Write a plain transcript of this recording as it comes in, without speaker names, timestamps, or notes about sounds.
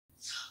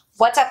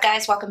What's up,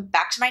 guys? Welcome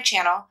back to my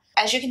channel.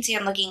 As you can see,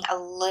 I'm looking a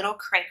little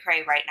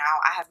cray-cray right now.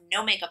 I have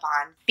no makeup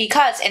on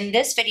because in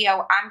this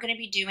video, I'm going to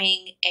be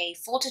doing a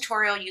full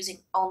tutorial using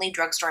only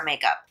drugstore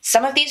makeup.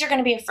 Some of these are going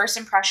to be a first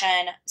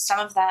impression. Some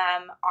of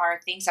them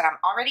are things that I'm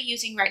already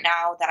using right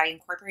now that I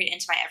incorporate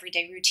into my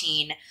everyday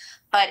routine.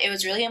 But it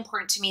was really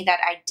important to me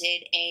that I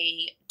did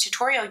a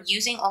tutorial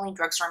using only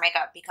drugstore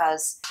makeup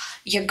because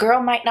your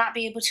girl might not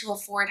be able to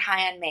afford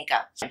high-end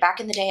makeup. Back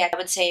in the day, I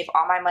would save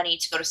all my money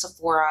to go to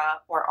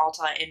Sephora or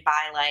Ulta and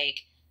buy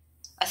like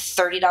a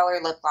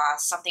 $30 lip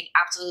gloss, something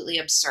absolutely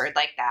absurd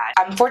like that.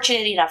 I'm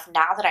fortunate enough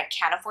now that I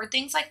can afford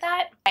things like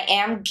that. I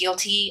am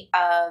guilty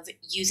of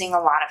using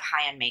a lot of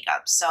high-end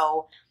makeup.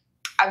 So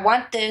I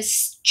want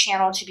this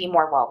channel to be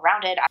more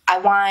well-rounded. I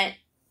want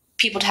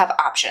people to have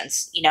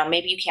options. You know,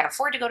 maybe you can't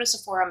afford to go to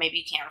Sephora, maybe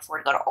you can't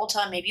afford to go to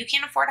Ulta, maybe you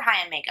can't afford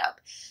high-end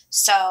makeup.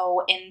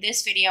 So in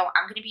this video,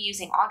 I'm going to be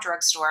using all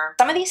drugstore.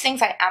 Some of these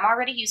things I am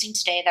already using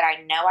today that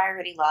I know I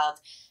already love,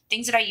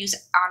 things that I use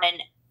on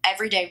an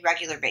everyday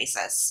regular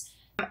basis.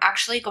 I'm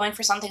actually going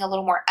for something a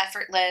little more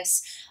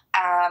effortless.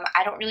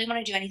 I don't really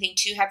want to do anything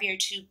too heavy or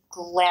too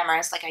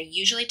glamorous like I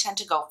usually tend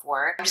to go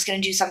for. I'm just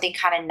going to do something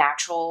kind of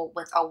natural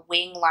with a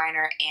wing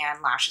liner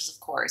and lashes, of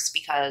course,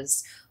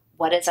 because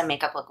what is a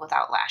makeup look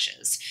without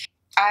lashes?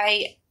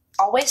 I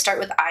always start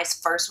with eyes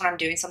first when I'm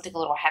doing something a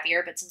little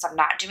heavier, but since I'm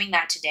not doing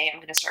that today, I'm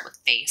going to start with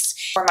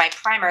face. For my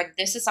primer,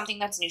 this is something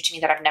that's new to me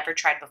that I've never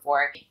tried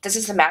before. This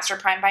is the Master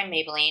Prime by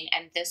Maybelline,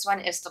 and this one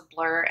is the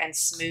Blur and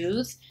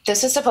Smooth.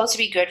 This is supposed to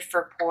be good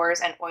for pores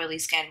and oily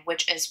skin,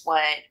 which is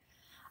what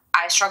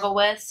I struggle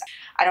with.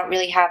 I don't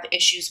really have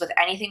issues with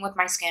anything with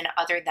my skin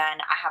other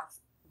than I have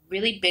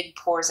really big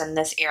pores in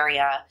this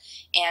area,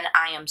 and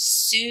I am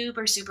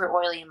super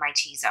oily in my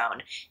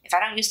T-zone. If I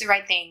don't use the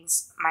right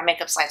things, my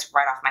makeup slides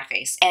right off my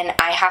face, and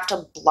I have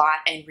to blot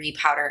and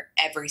repowder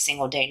every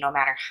single day, no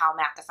matter how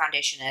matte the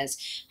foundation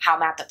is, how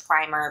matte the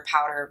primer,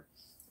 powder,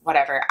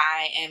 whatever.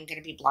 I am going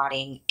to be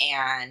blotting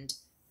and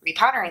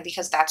repowdering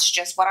because that's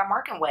just what I'm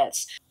working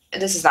with.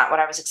 This is not what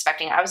I was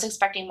expecting. I was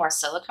expecting more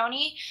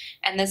silicone-y,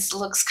 and this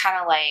looks kind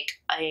of like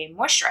a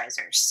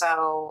moisturizer,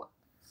 so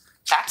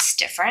that's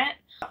different.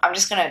 I'm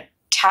just going to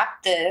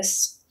tap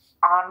this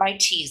on my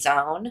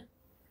T-zone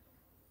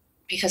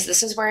because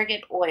this is where I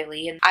get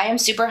oily. And I am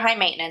super high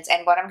maintenance,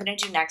 and what I'm going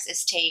to do next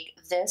is take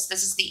this.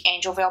 This is the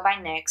Angel Veil by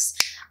NYX.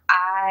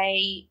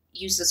 I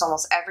use this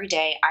almost every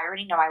day. I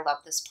already know I love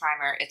this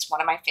primer. It's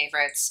one of my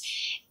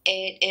favorites.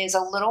 It is a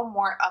little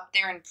more up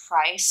there in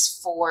price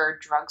for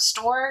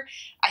drugstore.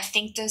 I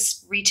think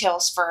this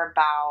retails for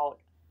about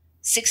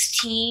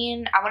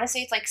 $16. I want to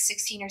say it's like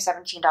 $16 or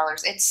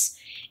 $17.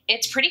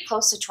 It's pretty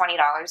close to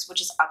 $20,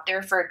 which is up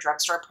there for a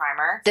drugstore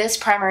primer. This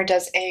primer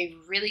does a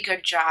really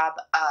good job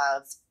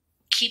of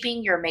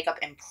keeping your makeup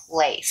in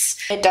place.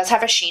 It does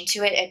have a sheen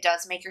to it. It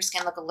does make your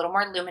skin look a little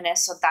more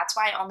luminous, so that's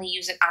why I only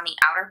use it on the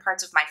outer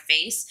parts of my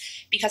face,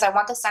 because I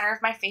want the center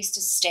of my face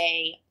to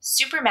stay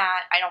super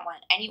matte. I don't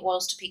want any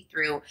oils to peek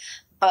through.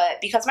 But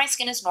because my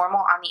skin is normal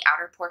on the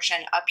outer portion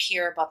up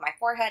here above my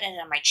forehead and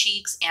on my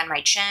cheeks and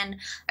my chin,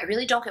 I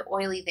really don't get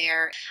oily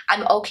there.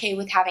 I'm okay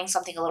with having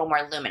something a little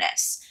more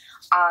luminous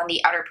on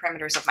the outer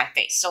perimeters of my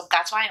face. So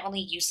that's why I only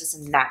use this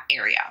in that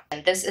area.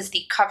 And this is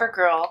the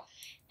Covergirl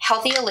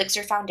Healthy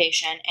Elixir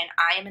Foundation, and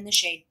I am in the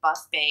shade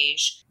Buff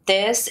Beige.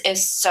 This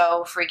is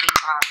so freaking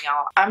bomb,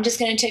 y'all. I'm just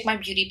going to take my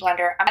beauty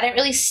blender. I didn't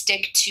really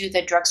stick to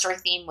the drugstore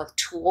theme with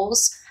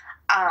tools.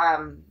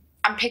 I'm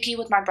picky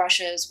with my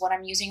brushes. What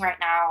I'm using right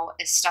now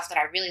is stuff that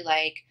I really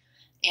like,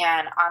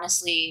 and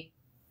honestly,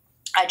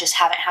 I just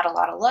haven't had a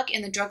lot of luck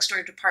in the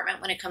drugstore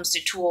department when it comes to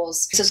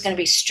tools. This is going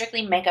to be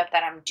strictly makeup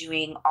that I'm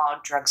doing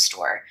all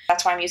drugstore.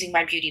 That's why I'm using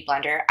my beauty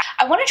blender.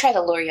 I want to try the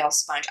Loreal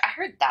sponge. I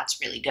heard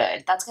that's really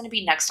good. That's going to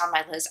be next on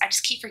my list. I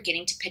just keep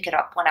forgetting to pick it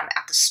up when I'm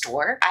at the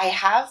store. I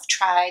have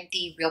tried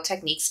the Real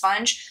Technique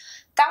sponge.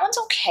 That one's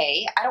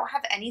okay. I don't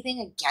have anything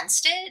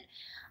against it.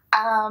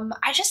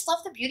 I just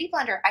love the beauty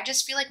blender. I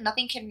just feel like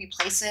nothing can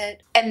replace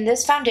it. And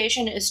this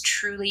foundation is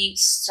truly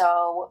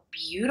so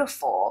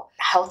beautiful.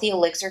 Healthy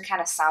Elixir kind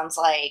of sounds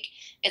like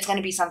it's going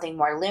to be something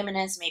more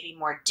luminous, maybe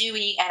more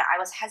dewy, and I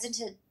was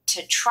hesitant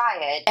to try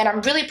it. And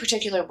I'm really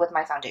particular with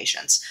my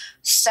foundations.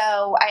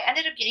 So I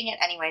ended up getting it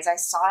anyways. I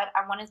saw it.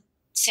 I want to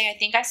say I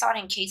think I saw it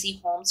in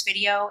Casey Holmes'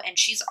 video, and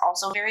she's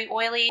also very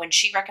oily. When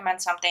she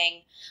recommends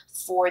something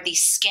for the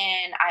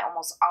skin, I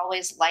almost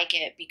always like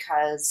it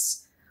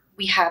because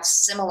we have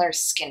similar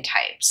skin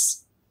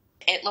types.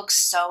 It looks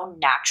so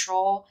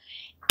natural,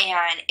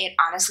 and it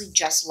honestly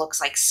just looks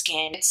like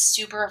skin. It's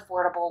super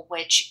affordable,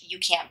 which you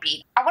can't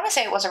beat. I want to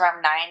say it was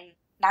around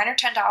 $9 or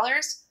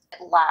 $10.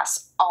 It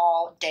lasts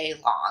all day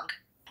long.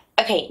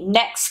 Okay,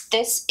 next,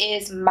 this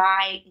is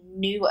my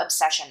new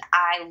obsession.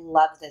 I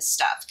love this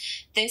stuff.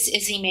 This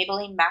is the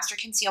Maybelline Master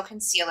Conceal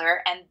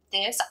Concealer, and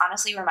this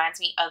honestly reminds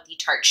me of the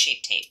Tarte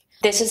Shape Tape.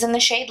 This is in the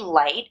shade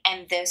Light,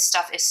 and this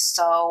stuff is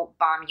so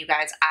bomb, you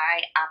guys.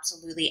 I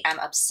absolutely am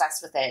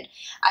obsessed with it.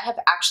 I have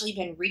actually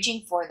been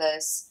reaching for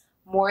this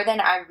more than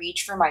I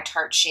reach for my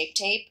Tarte Shape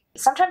Tape.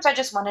 Sometimes I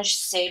just want to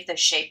save the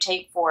Shape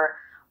Tape for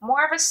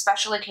more of a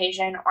special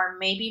occasion, or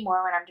maybe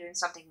more when I'm doing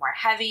something more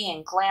heavy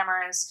and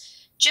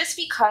glamorous, just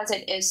because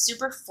it is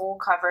super full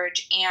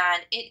coverage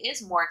and it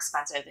is more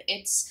expensive.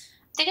 I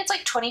think it's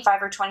like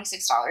 $25 or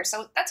 $26,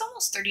 so that's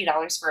almost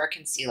 $30 for a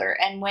concealer.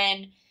 And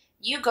when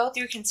you go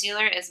through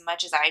concealer as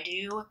much as I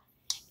do,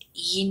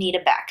 you need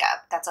a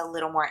backup that's a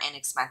little more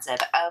inexpensive,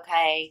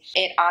 okay?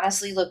 It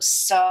honestly looks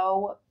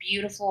so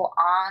beautiful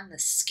on the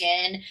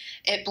skin.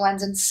 It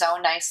blends in so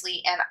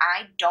nicely, and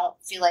I don't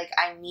feel like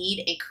I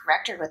need a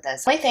corrector with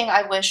this. The only thing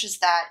I wish is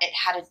that it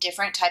had a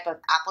different type of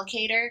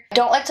applicator. I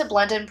don't like to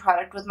blend in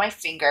product with my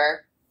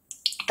finger.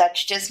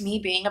 That's just me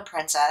being a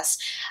princess.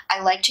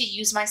 I like to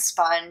use my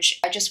sponge.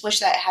 I just wish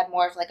that it had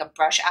more of like a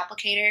brush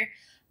applicator.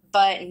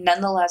 But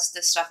nonetheless,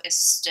 this stuff is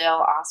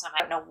still awesome. I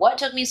don't know what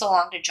took me so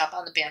long to jump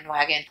on the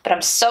bandwagon, but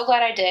I'm so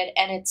glad I did,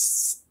 and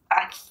it's,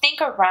 I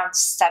think, around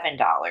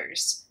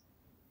 $7.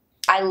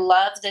 I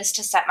love this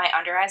to set my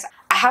under eyes.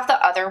 I have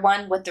the other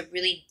one with the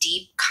really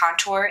deep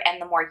contour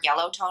and the more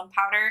yellow tone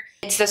powder.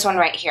 It's this one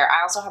right here.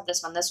 I also have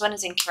this one. This one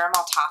is in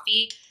Caramel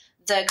Toffee.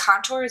 The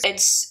contours,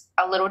 it's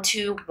a little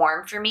too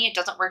warm for me. It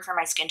doesn't work for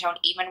my skin tone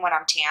even when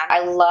I'm tan.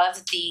 I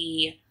love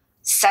the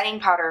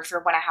setting powder for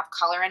when I have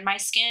color in my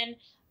skin.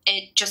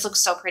 It just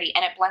looks so pretty,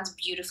 and it blends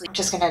beautifully. I'm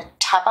just going to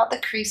tap out the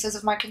creases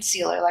of my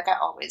concealer like I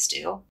always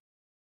do.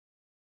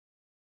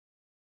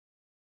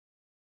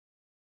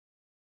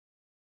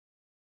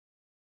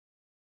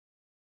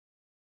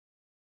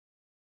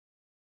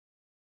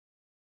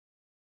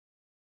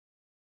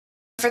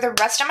 For the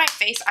rest of my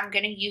face, I'm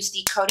going to use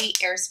the Coty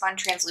Airspun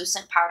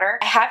Translucent Powder.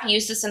 I have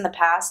used this in the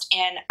past,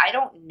 and I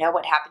don't know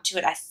what happened to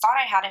it. I thought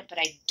I had it, but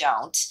I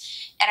don't.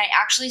 And I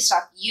actually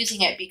stopped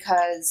using it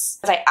because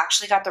I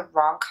actually got the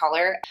wrong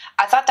color.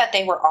 I thought that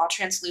they were all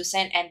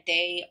translucent, and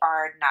they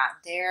are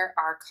not. There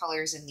are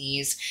colors in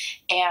these.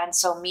 And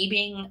so me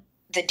being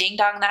the ding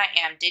dong that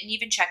I am, didn't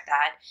even check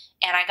that,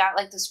 and I got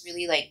like this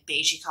really like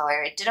beigey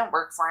color. It didn't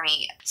work for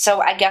me,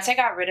 so I guess I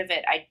got rid of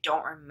it. I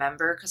don't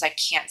remember because I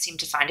can't seem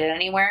to find it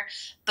anywhere.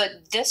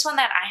 But this one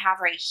that I have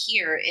right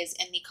here is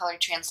in the color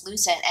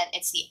Translucent, and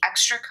it's the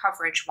extra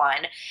coverage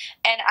one,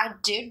 and I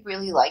did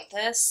really like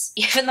this.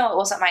 Even though it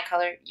wasn't my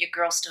color, your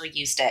girl still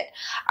used it.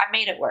 I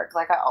made it work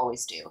like I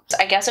always do. So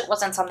I guess it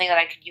wasn't something that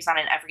I could use on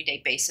an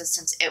everyday basis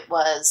since it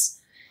was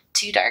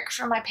too dark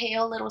for my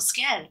pale little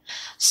skin.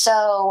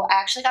 So I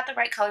actually got the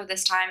right color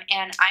this time,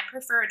 and I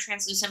prefer a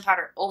translucent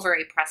powder over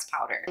a pressed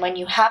powder. When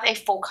you have a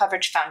full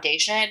coverage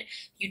foundation,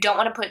 you don't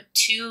want to put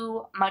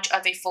too much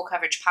of a full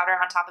coverage powder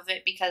on top of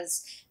it,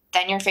 because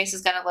then your face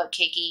is going to look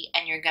cakey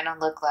and you're going to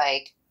look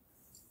like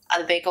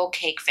a big old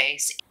cake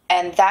face.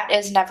 And that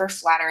is never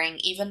flattering.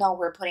 Even though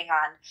we're putting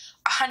on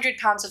 100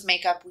 pounds of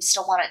makeup, we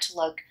still want it to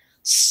look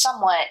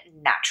somewhat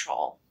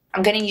natural.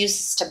 I'm going to use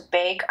this to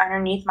bake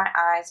underneath my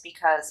eyes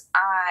because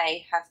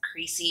I have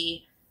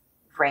creasy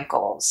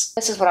wrinkles.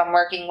 This is what I'm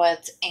working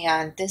with,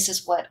 and this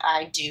is what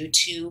I do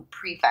to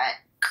prevent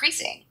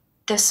creasing.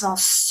 This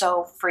smells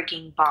so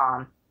freaking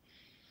bomb.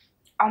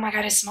 Oh my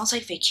god, it smells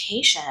like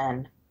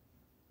vacation.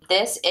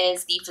 This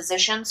is the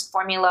Physicians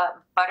Formula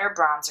Butter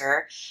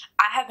Bronzer.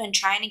 I have been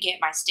trying to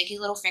get my sticky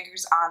little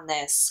fingers on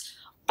this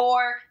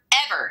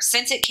forever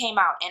since it came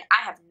out, and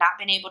I have not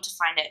been able to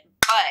find it.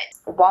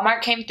 But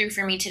Walmart came through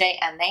for me today,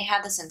 and they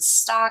had this in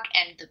stock,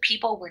 and the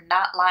people were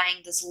not lying.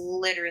 This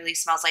literally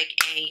smells like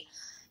a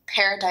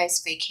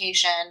paradise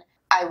vacation.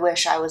 I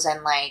wish I was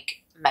in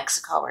like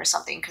Mexico or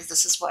something, because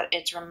this is what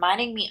it's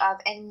reminding me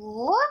of. And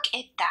look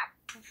at that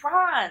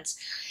bronze.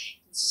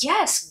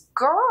 Yes,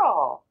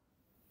 girl.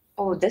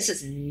 Oh, this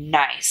is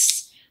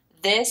nice.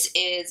 This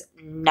is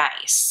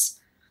nice.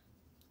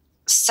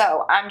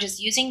 So I'm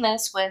just using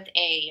this with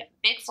a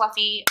big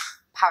fluffy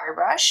powder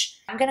brush.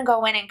 I'm going to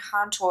go in and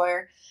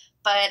contour,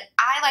 but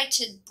I like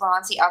to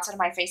bronze the outside of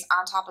my face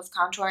on top of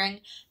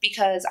contouring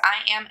because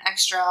I am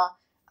extra.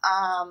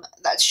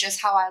 That's just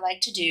how I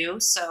like to do.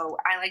 So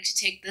I like to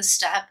take this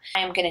step. I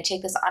am going to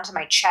take this onto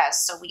my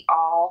chest so we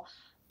all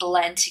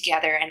blend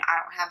together and I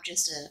don't have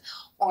just an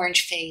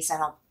orange face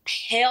and a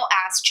pale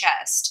ass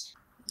chest.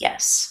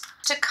 Yes.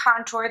 To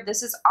contour,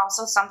 this is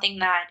also something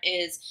that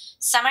is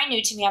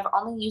semi-new to me. I've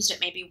only used it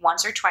maybe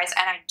once or twice,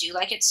 and I do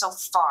like it so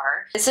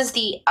far. This is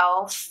the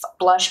e.l.f.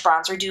 Blush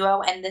Bronzer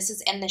Duo, and this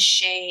is in the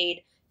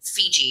shade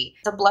Fiji.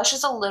 The blush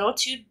is a little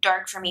too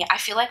dark for me. I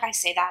feel like I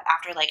say that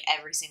after like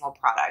every single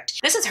product.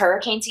 This is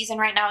hurricane season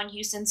right now in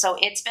Houston, so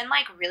it's been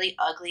like really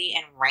ugly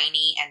and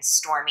rainy and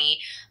stormy,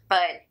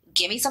 but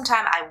give me some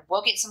time. I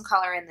will get some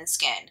color in the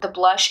skin. The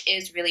blush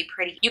is really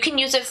pretty. You can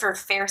use it for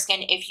fair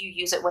skin if you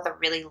use it with a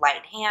really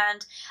light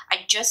hand. I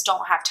just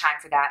don't have time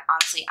for that.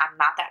 Honestly, I'm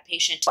not that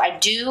patient. I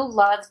do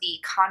love the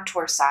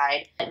contour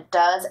side. It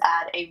does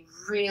add a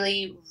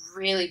really,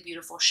 really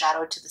beautiful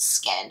shadow to the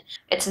skin.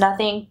 It's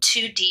nothing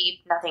too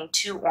deep, nothing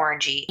too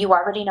orangey. You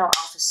already know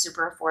e.l.f. is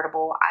super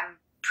affordable. I'm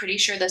pretty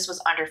sure this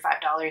was under $5.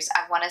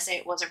 I want to say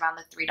it was around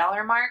the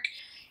 $3 mark.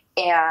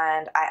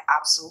 And I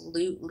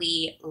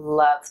absolutely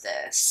love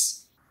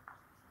this.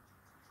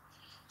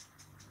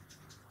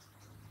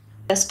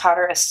 This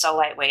powder is so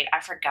lightweight.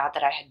 I forgot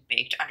that I had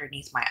baked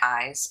underneath my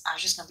eyes. I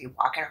was just going to be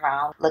walking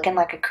around looking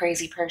like a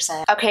crazy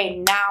person. Okay,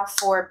 now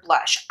for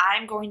blush.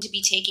 I'm going to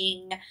be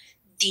taking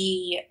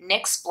the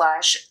NYX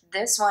blush.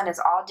 This one is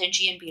all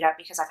dingy and beat up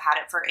because I've had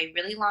it for a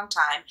really long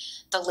time.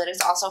 The lid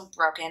is also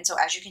broken, so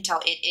as you can tell,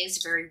 it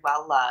is very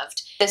well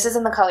loved. This is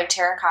in the color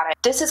Terracotta.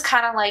 This is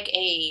kind of like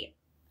a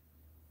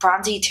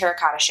bronzy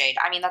terracotta shade.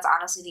 I mean, that's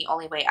honestly the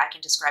only way I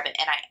can describe it,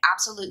 and I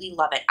absolutely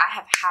love it. I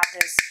have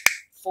had this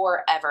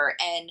forever,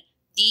 and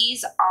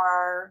these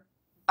are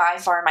by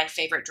far my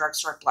favorite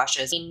drugstore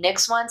blushes. The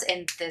NYX ones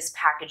in this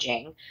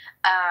packaging.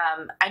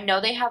 I know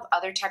they have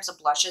other types of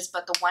blushes,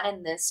 but the one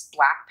in this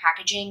black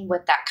packaging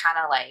with that kind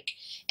of like,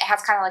 it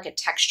has kind of like a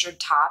textured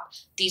top.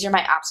 These are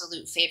my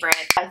absolute favorite.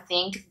 I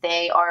think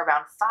they are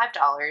around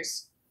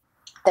 $5.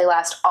 They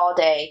last all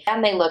day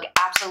and they look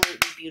absolutely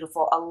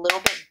beautiful. A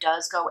little bit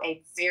does go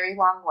a very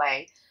long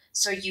way.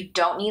 So you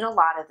don't need a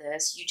lot of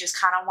this. You just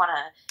kind of want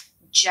to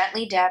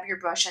gently dab your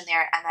brush in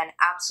there and then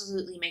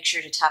absolutely make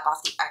sure to tap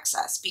off the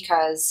excess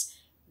because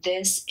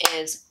this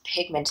is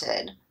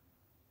pigmented.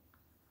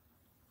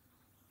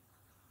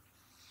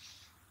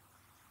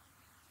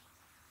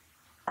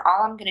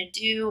 All I'm going to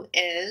do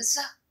is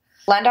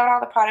blend out all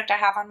the product I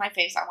have on my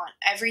face. I want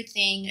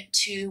everything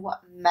to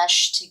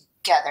mesh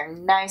together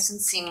nice and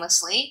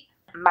seamlessly.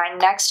 My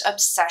next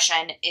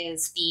obsession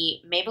is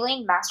the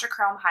Maybelline Master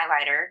Chrome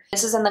Highlighter.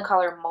 This is in the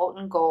color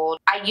Molten Gold.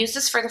 I used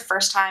this for the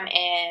first time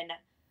in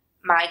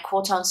my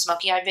Cool Tone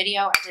Smoky Eye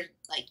video. I did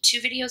like 2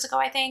 videos ago,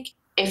 I think.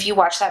 If you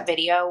watch that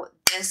video,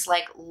 this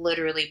like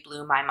literally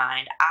blew my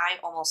mind. I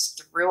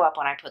almost threw up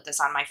when I put this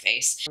on my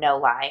face. No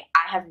lie.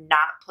 I have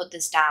not put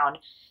this down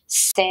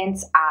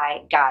since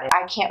I got it.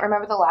 I can't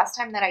remember the last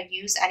time that I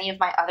used any of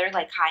my other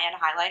like high-end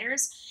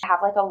highlighters. I have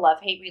like a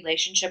love-hate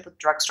relationship with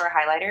drugstore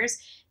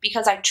highlighters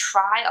because I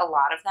try a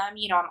lot of them.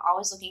 You know, I'm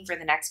always looking for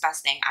the next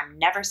best thing. I'm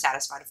never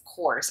satisfied, of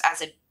course.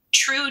 As a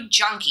true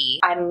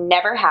junkie, I'm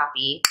never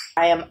happy.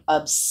 I am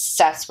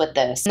obsessed with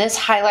this. And this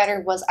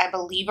highlighter was, I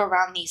believe,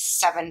 around the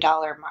 $7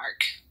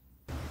 mark.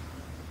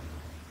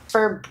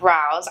 For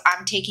brows,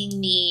 I'm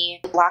taking the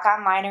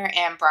Lock-On Liner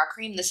and Brow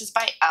Cream. This is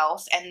by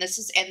e.l.f. and this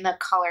is in the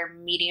color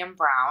Medium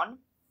Brown.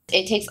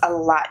 It takes a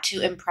lot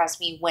to impress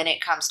me when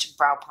it comes to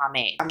brow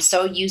pomade. I'm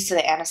so used to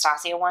the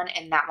Anastasia one,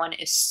 and that one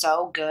is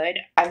so good.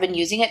 I've been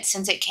using it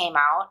since it came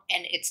out,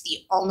 and it's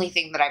the only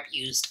thing that I've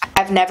used.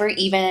 I've never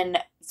even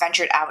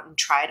ventured out and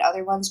tried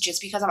other ones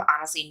just because I'm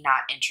honestly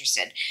not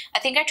interested. I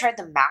think I tried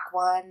the MAC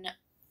one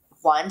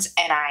once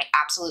and I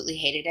absolutely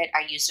hated it.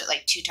 I used it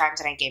like 2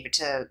 times and I gave it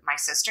to my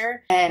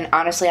sister. And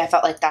honestly, I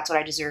felt like that's what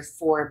I deserve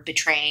for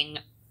betraying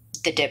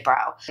the dip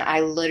brow.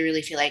 I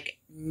literally feel like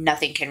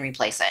nothing can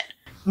replace it.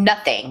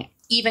 Nothing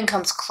even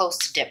comes close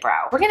to dip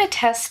brow. We're gonna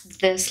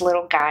test this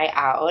little guy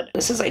out.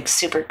 This is like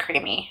super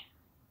creamy.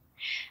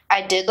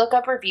 I did look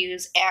up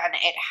reviews and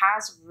it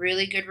has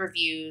really good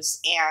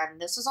reviews, and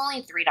this was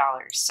only $3.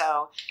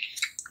 So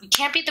you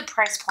can't beat the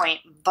price point,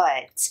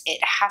 but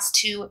it has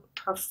to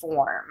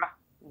perform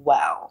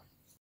well.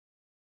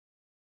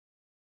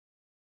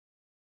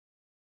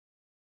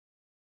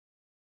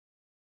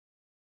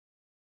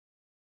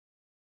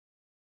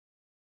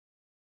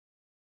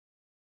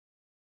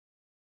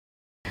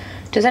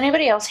 Does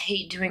anybody else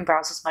hate doing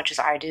brows as much as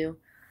I do?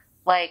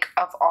 Like,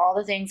 of all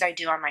the things I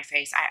do on my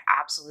face, I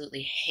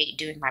absolutely hate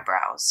doing my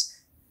brows.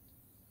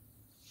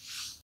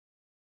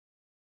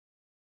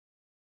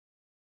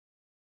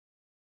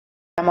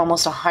 I'm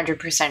almost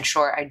 100%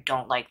 sure I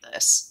don't like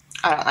this.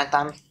 I don't like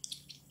them.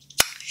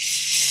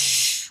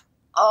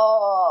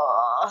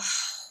 Oh.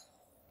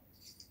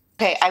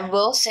 Okay, I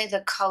will say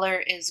the color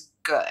is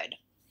good.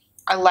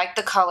 I like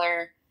the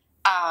color.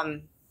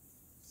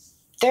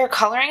 Their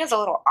coloring is a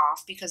little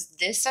off because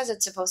this says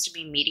it's supposed to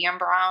be medium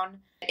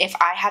brown. If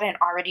I hadn't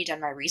already done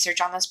my research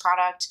on this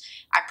product,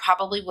 I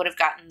probably would have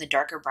gotten the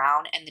darker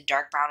brown, and the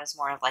dark brown is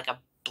more of like a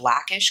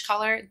blackish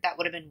color. That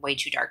would have been way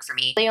too dark for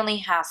me. They only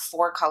have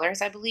 4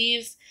 colors, I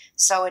believe,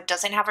 so it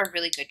doesn't have a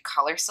really good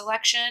color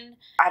selection.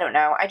 I don't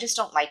know. I just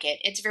don't like it.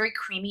 It's very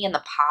creamy in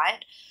the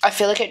pot. I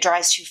feel like it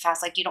dries too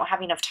fast. Like you don't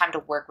have enough time to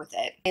work with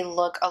it. They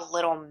look a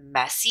little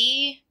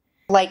messy.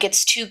 Like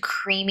it's too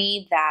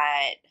creamy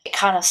that it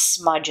kind of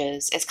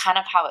smudges. It's kind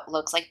of how it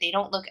looks. Like they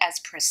don't look as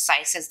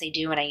precise as they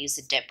do when I use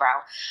the dip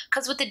brow.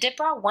 Because with the dip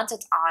brow, once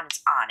it's on,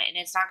 and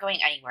it's not going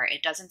anywhere.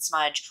 It doesn't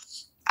smudge.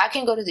 I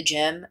can go to the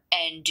gym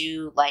and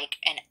do like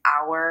an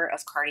hour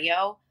of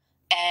cardio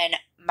and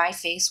my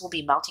face will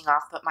be melting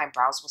off, but my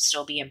brows will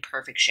still be in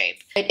perfect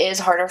shape. It is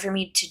harder for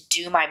me to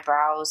do my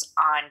brows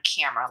on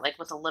camera, like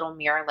with a little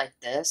mirror like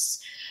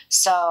this.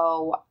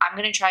 So I'm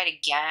going to try it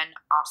again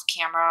off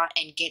camera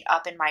and get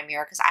up in my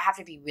mirror because I have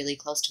to be really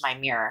close to my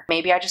mirror.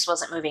 Maybe I just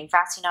wasn't moving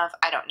fast enough.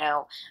 I don't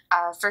know.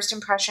 First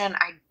impression,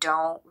 I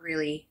don't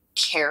really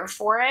care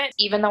for it.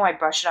 Even though I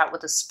brush it out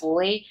with a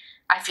spoolie,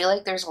 I feel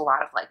like there's a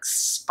lot of like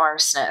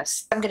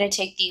sparseness. I'm going to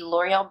take the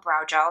L'Oreal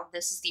Brow Gel.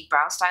 This is the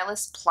Brow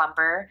Stylist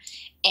Plumper,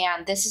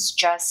 and this is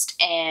just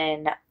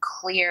in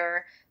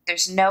clear.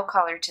 There's no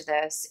color to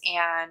this,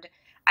 and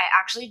I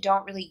actually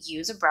don't really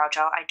use a brow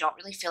gel. I don't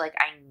really feel like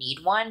I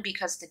need one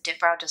because the dip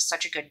brow does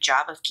such a good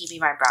job of keeping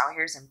my brow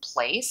hairs in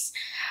place.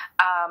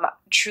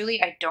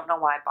 Truly, I don't know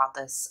why I bought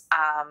this.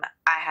 I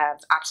have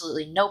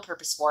absolutely no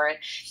purpose for it.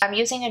 I'm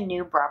using a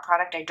new brow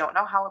product. I don't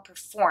know how it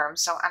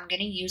performs, so I'm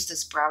going to use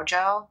this brow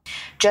gel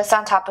just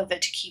on top of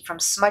it to keep from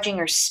smudging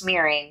or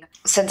smearing,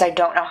 since I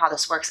don't know how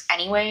this works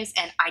anyways,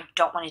 and I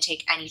don't want to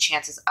take any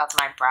chances of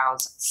my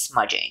brows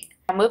smudging.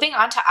 Moving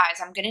on to eyes,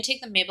 I'm going to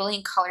take the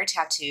Maybelline Color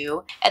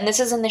Tattoo, and this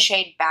is in the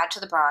shade Bad to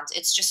the Bronze.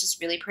 It's just this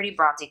really pretty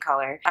bronzy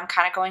color. I'm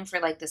kind of going for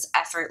like this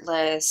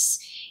effortless,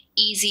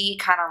 easy,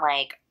 kind of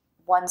like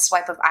one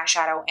swipe of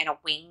eyeshadow and a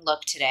wing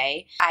look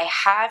today. I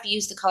have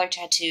used the Color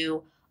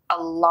Tattoo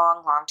a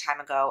long time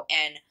ago,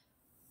 and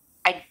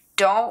I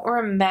don't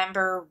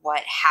remember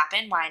what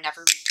happened, why I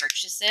never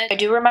repurchased it. I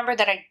do remember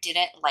that I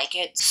didn't like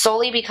it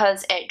solely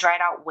because it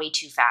dried out way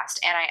too fast,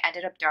 and I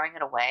ended up throwing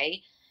it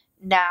away.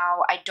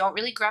 Now, I don't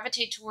really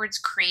gravitate towards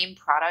cream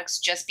products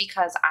just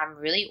because I'm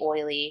really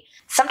oily.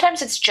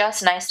 Sometimes it's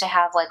just nice to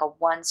have like a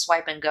one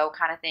swipe and go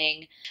kind of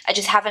thing. I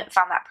just haven't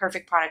found that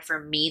perfect product for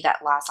me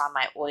that lasts on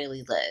my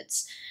oily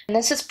lids. And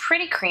this is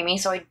pretty creamy,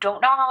 so I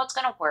don't know how it's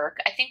going to work.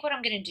 I think what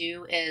I'm going to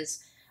do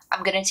is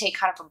I'm going to take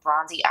kind of a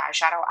bronzy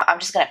eyeshadow. I'm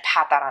just going to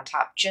pat that on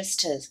top just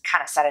to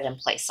kind of set it in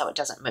place so it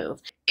doesn't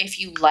move.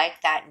 If you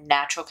like that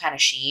natural kind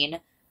of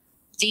sheen,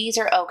 these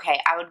are okay.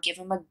 I would give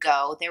them a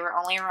go. They were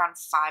only around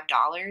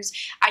 $5.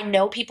 I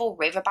know people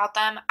rave about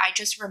them. I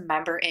just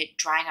remember it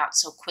drying out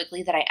so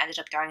quickly that I ended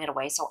up throwing it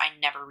away, so I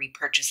never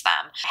repurchased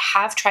them. I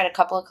have tried a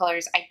couple of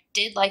colors. I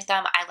did like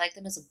them. I like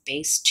them as a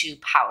base to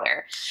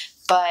powder,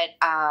 but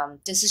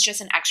this is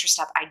just an extra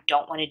step I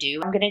don't want to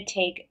do. I'm going to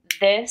take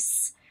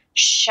this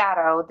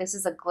shadow. This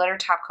is a glitter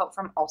top coat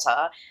from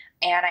Ulta,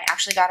 and I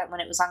actually got it when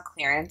it was on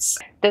clearance.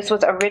 This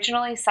was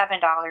originally $7,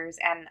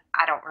 and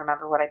I don't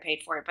remember what I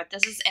paid for it, but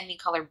this is in the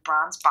color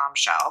Bronze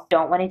Bombshell.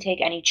 Don't want to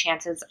take any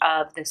chances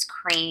of this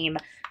cream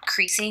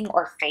creasing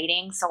or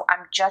fading, so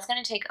I'm just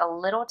going to take a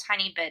little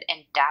tiny bit and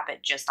dab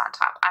it just on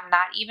top. I'm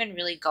not even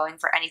really going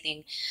for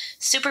anything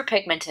super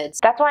pigmented.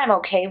 That's why I'm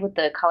okay with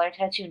the Color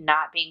Tattoo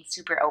not being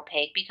super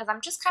opaque, because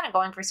I'm just kind of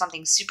going for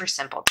something super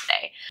simple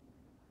today.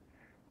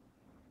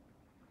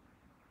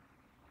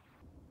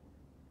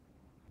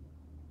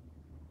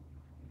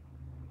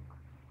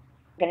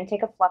 I'm going to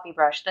take a fluffy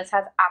brush. This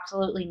has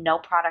absolutely no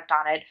product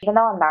on it. Even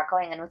though I'm not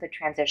going in with a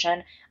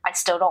transition, I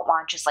still don't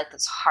want just like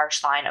this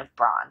harsh line of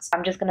bronze.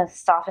 I'm just going to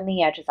soften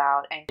the edges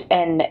out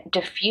and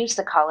diffuse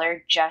the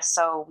color just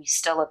so we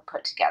still look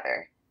put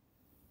together.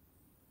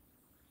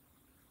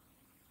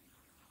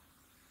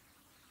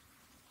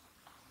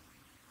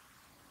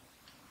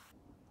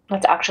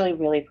 That's actually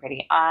really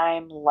pretty.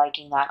 I'm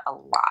liking that a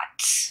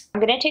lot. I'm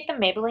going to take the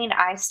Maybelline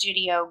Eye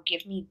Studio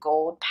Give Me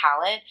Gold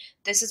palette.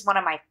 This is one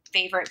of my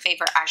favorite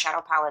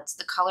eyeshadow palettes.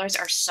 The colors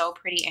are so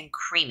pretty and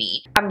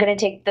creamy. I'm going to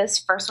take this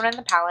first one in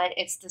the palette.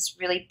 It's this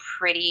really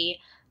pretty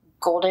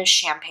goldish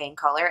champagne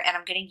color, and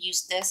I'm going to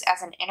use this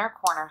as an inner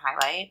corner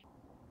highlight.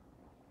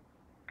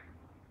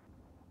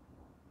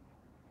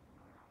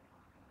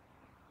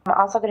 I'm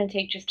also going to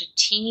take just a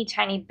teeny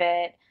tiny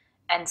bit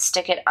and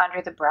stick it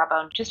under the brow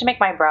bone just to make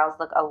my brows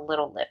look a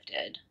little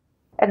lifted.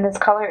 And this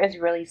color is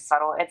really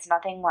subtle. It's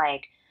nothing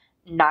like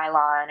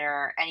nylon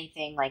or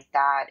anything like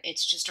that.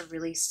 It's just a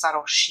really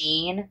subtle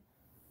sheen.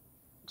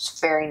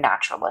 It's very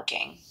natural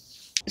looking.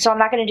 So I'm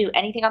not going to do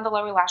anything on the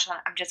lower lash line.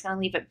 I'm just going to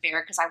leave it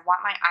bare because I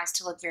want my eyes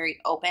to look very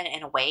open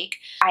and awake.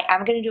 I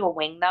am going to do a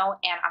wing though,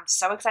 and I'm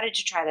so excited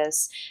to try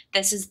this.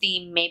 This is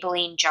the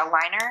Maybelline Gel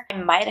Liner. I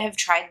might have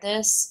tried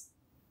this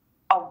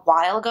a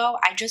while ago.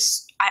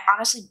 I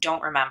honestly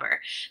don't remember,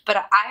 but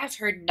I have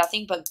heard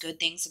nothing but good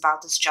things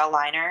about this gel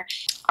liner.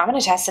 I'm going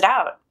to test it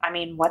out. I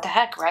mean, what the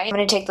heck, right? I'm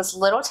going to take this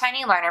little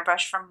tiny liner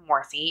brush from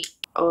Morphe.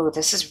 Oh,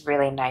 this is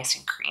really nice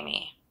and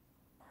creamy.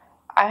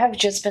 I have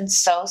just been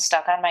so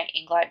stuck on my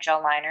Inglot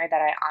gel liner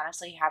that I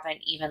honestly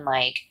haven't even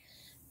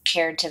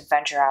cared to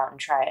venture out and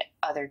try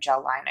other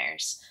gel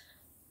liners.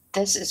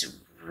 This is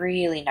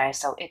really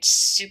nice though. It's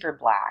super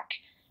black,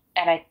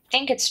 and I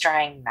think it's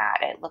drying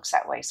matte. It looks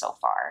that way so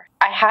far.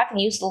 I have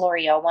used the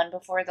Loreal one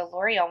before. The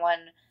Loreal one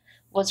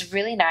was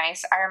really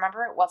nice. I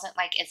remember it wasn't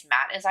as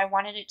matte as I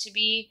wanted it to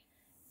be,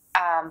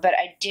 but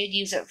I did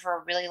use it for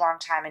a really long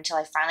time until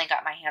I finally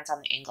got my hands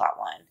on the Inglot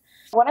one.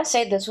 I want to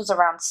say this was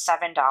around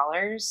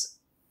 $7,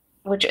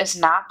 which is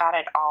not bad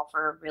at all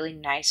for a really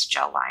nice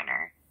gel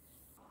liner.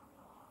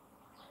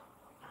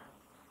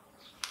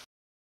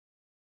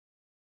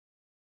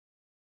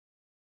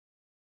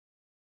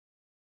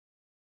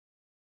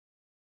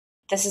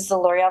 This is the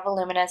L'Oreal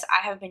Voluminous.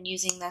 I have been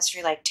using this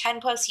for 10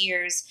 plus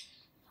years,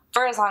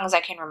 for as long as I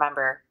can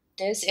remember.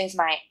 This is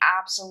my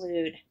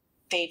absolute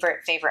favorite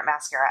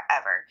mascara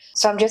ever.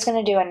 So I'm just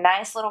going to do a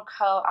nice little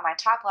coat on my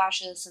top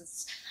lashes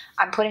since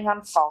I'm putting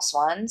on false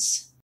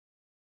ones.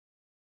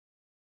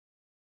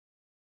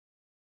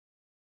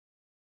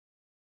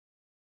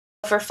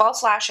 For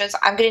false lashes,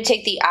 I'm going to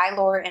take the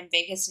Eylure and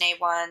Vegas Nay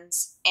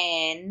ones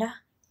in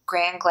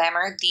Grand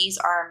Glamour. These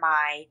are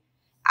my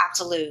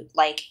absolute,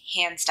 like,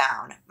 hands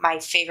down, my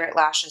favorite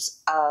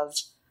lashes of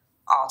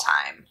all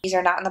time. These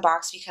are not in the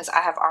box because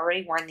I have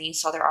already worn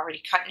these, so they're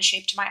already cut and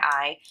shaped to my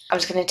eye. I'm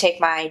just going to take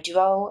my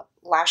Duo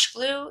Lash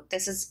Glue.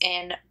 This is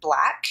in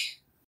black.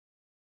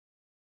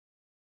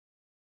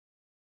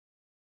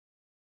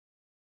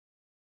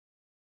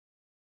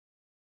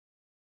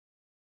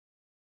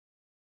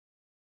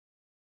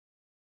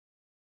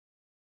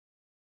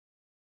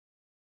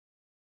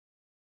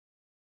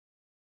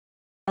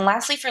 And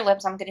lastly for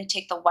lips, I'm going to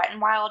take the Wet n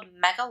Wild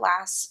Mega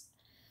Last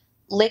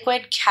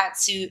Liquid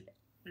Catsuit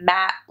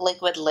Matte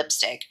Liquid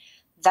Lipstick.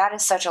 That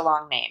is such a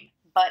long name,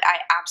 but I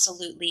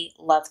absolutely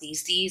love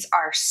these. These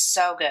are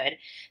so good.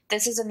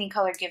 This is in the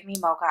color Give Me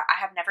Mocha. I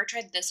have never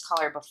tried this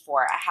color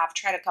before. I have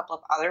tried a couple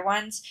of other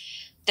ones.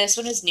 This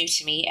one is new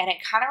to me, and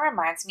it kind of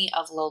reminds me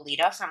of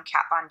Lolita from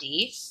Kat Von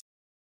D.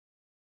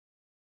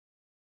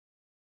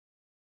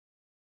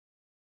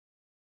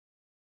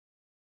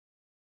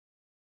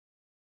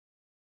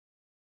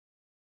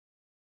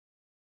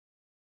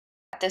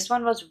 This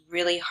one was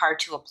really hard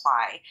to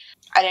apply.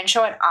 I didn't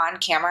show it on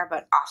camera,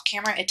 but off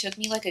camera, it took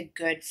me like a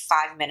good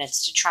 5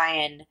 minutes to try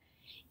and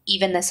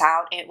even this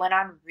out. It went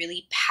on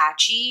really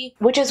patchy,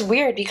 which is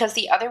weird because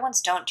the other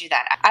ones don't do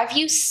that. I've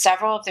used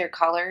several of their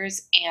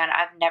colors and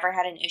I've never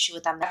had an issue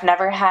with them. I've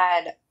never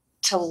had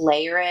to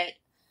layer it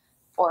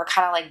or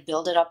kind of like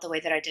build it up the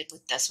way that I did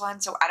with this one.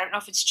 So I don't know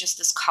if it's just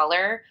this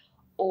color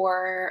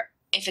or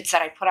if it's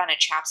that I put on a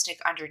chapstick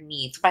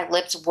underneath. My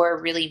lips were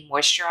really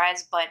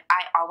moisturized, but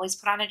I always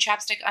put on a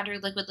chapstick under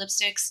liquid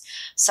lipsticks,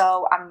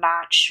 so I'm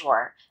not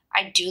sure.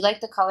 I do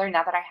like the color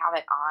now that I have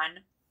it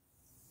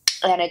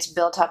on and it's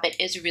built up. It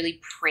is really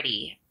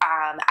pretty.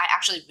 I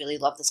actually really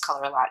love this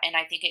color a lot, and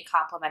I think it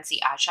complements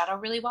the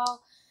eyeshadow really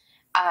well.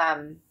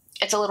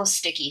 It's a little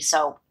sticky,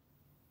 so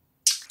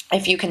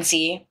if you can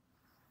see,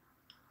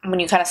 when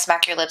you kind of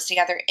smack your lips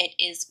together, it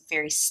is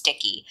very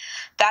sticky.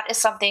 That is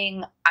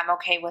something I'm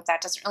okay with.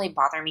 That doesn't really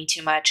bother me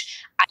too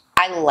much.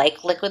 I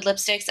like liquid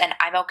lipsticks, and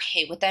I'm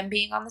okay with them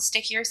being on the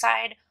stickier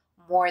side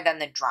more than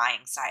the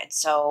drying side.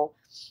 So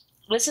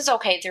this is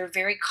okay. They're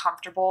very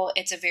comfortable.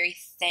 It's a very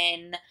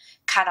thin,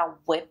 kind of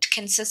whipped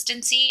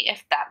consistency,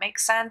 if that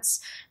makes sense.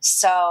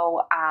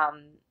 So,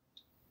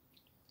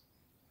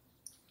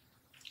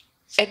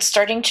 it's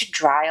starting to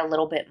dry a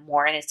little bit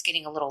more and it's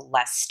getting a little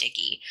less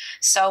sticky.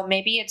 So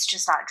maybe it's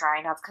just not dry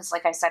enough because,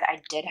 like I said,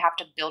 I did have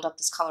to build up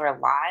this color a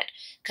lot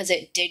because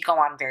it did go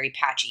on very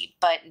patchy.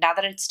 But now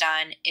that it's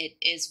done, it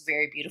is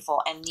very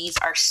beautiful, and these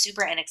are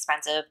super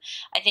inexpensive.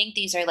 I think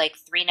these are like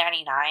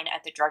 $3.99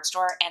 at the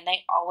drugstore, and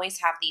they always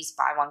have these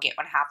buy one get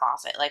one half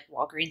off at like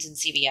Walgreens and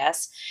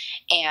CVS,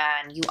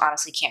 and you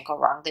honestly can't go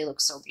wrong. They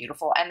look so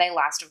beautiful and they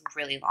last a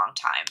really long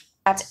time.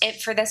 That's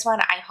it for this one.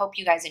 I hope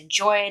you guys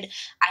enjoyed.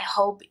 I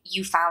hope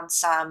you found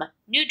some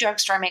new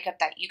drugstore makeup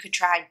that you could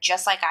try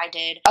just like I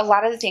did. A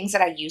lot of the things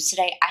that I used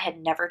today, I had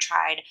never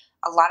tried.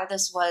 A lot of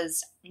this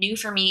was new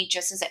for me,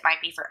 just as it might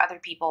be for other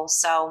people.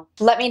 So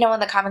let me know in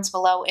the comments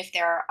below if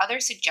there are other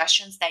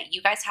suggestions that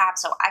you guys have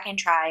so I can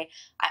try.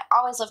 I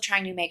always love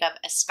trying new makeup,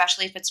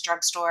 especially if it's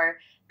drugstore,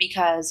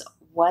 because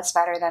what's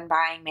better than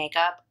buying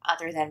makeup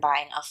other than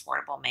buying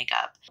affordable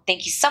makeup?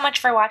 Thank you so much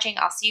for watching.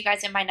 I'll see you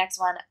guys in my next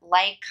one.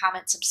 Like,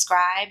 comment,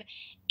 subscribe,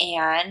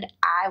 and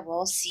I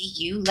will see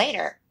you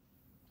later.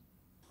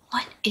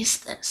 What is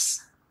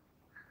this?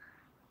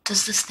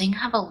 Does this thing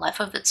have a life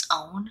of its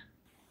own?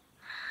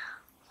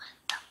 What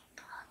the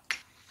fuck?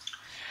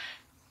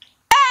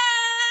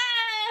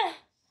 Ah!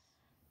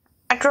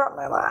 I dropped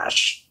my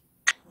lash.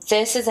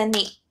 This is in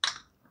the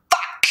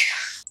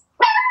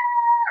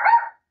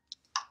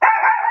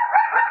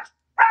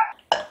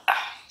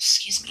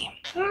excuse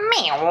me.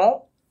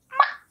 Meow.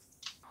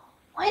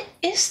 What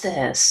is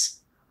this?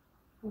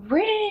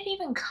 Where did it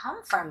even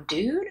come from,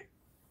 dude?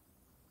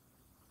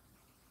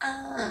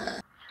 Oh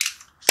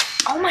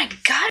my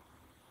god.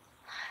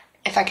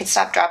 If I could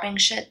stop dropping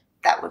shit,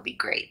 that would be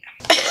great.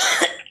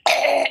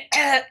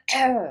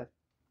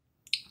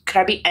 Could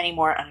I be any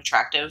more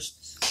unattractive?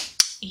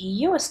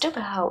 You a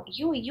stupid hoe.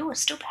 You a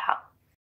stupid hoe.